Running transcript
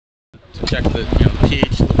to check the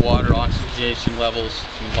pH of the water, oxygenation levels,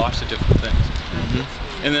 and lots of different things.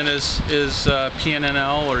 And then as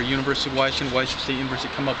PNNL or University of Washington State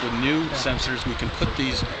University come up with new sensors, we can put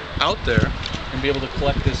these out there and be able to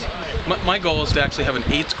collect this. My goal is to actually have an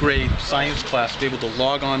 8th grade science class be able to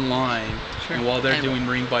log online, and while they're doing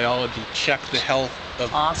marine biology, check the health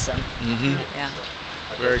of. Awesome. Yeah.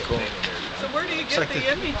 Very cool. So where do you get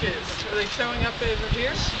the images? Are they showing up over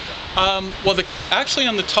here? Well, actually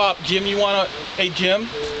on the top, Jim, you want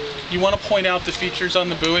to point out the features on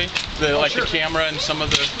the buoy, the camera and some of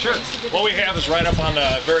the. Sure. What we have is right up on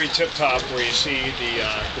the very tip top where you see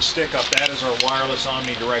the stick up. That is our wireless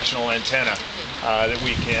omnidirectional antenna that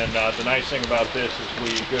we can. The nice thing about this is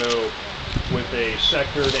we go with a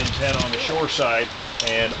sectored antenna on the shore side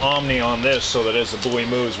and omni on this, so that as the buoy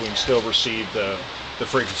moves, we can still receive the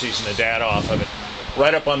frequencies and the data off of it.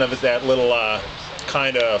 Right up on that little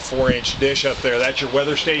kind of 4-inch dish up there, that's your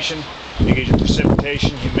weather station. You get your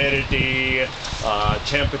precipitation, humidity,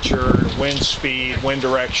 temperature, wind speed, wind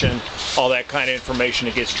direction, all that kind of information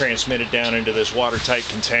that gets transmitted down into this watertight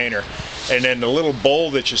container. And then the little bowl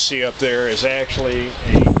that you see up there is actually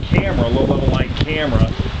a camera, a low-level light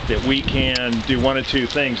camera, that we can do one of two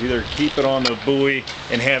things: either keep it on the buoy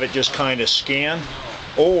and have it just kind of scan,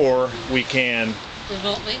 or we can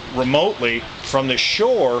remotely from the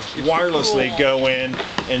shore wirelessly go in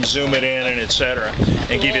and zoom it in and etc.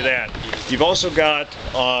 and give you that. You've also got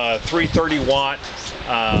 330-watt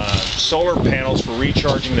solar panels for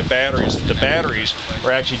recharging the batteries. The batteries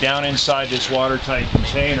are actually down inside this watertight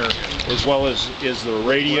container, as well as the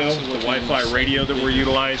radio, the Wi-Fi radio that we're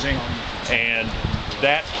utilizing, and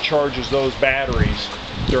that charges those batteries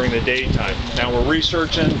during the daytime. Now we're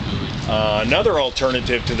researching another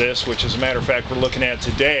alternative to this, which as a matter of fact we're looking at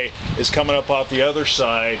today, is coming up off the other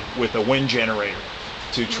side with a wind generator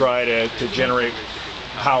to try to generate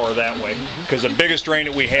power that way, because the biggest drain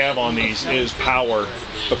that we have on these is power,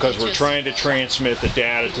 because we're trying to transmit the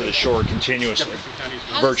data to the shore continuously,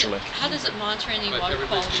 virtually. How does it monitor any water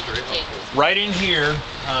quality indicators? Right in here,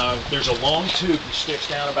 there's a long tube that sticks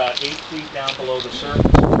down about 8 feet down below the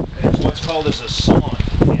surface, and it's what's called as a sonde,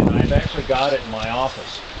 and I've actually got it in my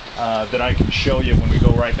office that I can show you when we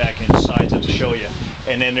go right back inside to show you.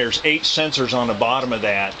 And then there's 8 sensors on the bottom of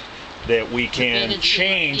that we can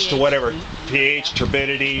change to whatever pH,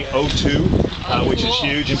 turbidity, O2, which is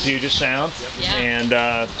huge in Puget Sound.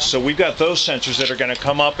 And so we've got those sensors that are going to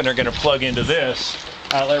come up and they're going to plug into this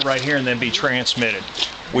outlet right here and then be transmitted.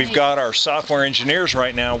 We've got our software engineers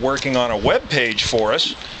right now working on a web page for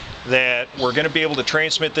us that we're going to be able to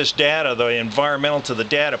transmit this data, the environmental to the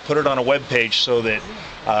data, put it on a web page so that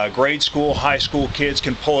grade school, high school kids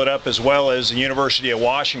can pull it up, as well as the University of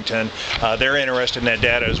Washington. They're interested in that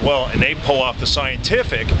data as well, and they pull off the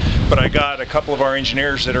scientific, but I got a couple of our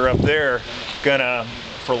engineers that are up there gonna,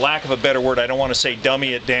 for lack of a better word, I don't want to say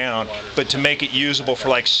dummy it down, but to make it usable for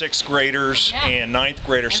like 6th graders and 9th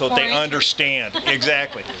graders so that they understand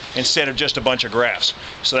exactly, instead of just a bunch of graphs.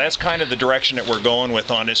 So that's kind of the direction that we're going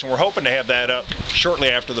with on this, and we're hoping to have that up shortly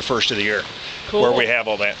after the first of the year, where we have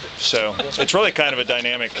all that. So it's really kind of a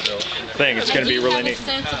dynamic thing. It's going to be really neat. Do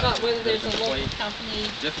you have a sense about whether there's a local company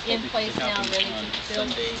in place now ready to build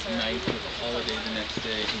these? Holiday the next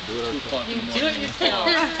day. You do it yourself.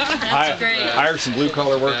 That's great. Hire some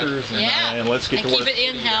blue-collar workers and let's get to work. Keep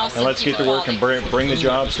it in-house. And let's get to work and bring the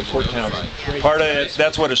jobs to Port Townsend. Part of it,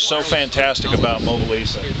 that's what is so fantastic about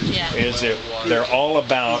Mobilisa, is that they're all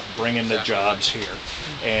about bringing the jobs here.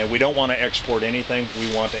 And we don't want to export anything.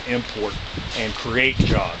 We want to import and create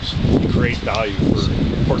jobs, and create value for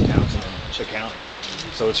Port Townsend and County.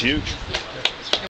 So it's huge.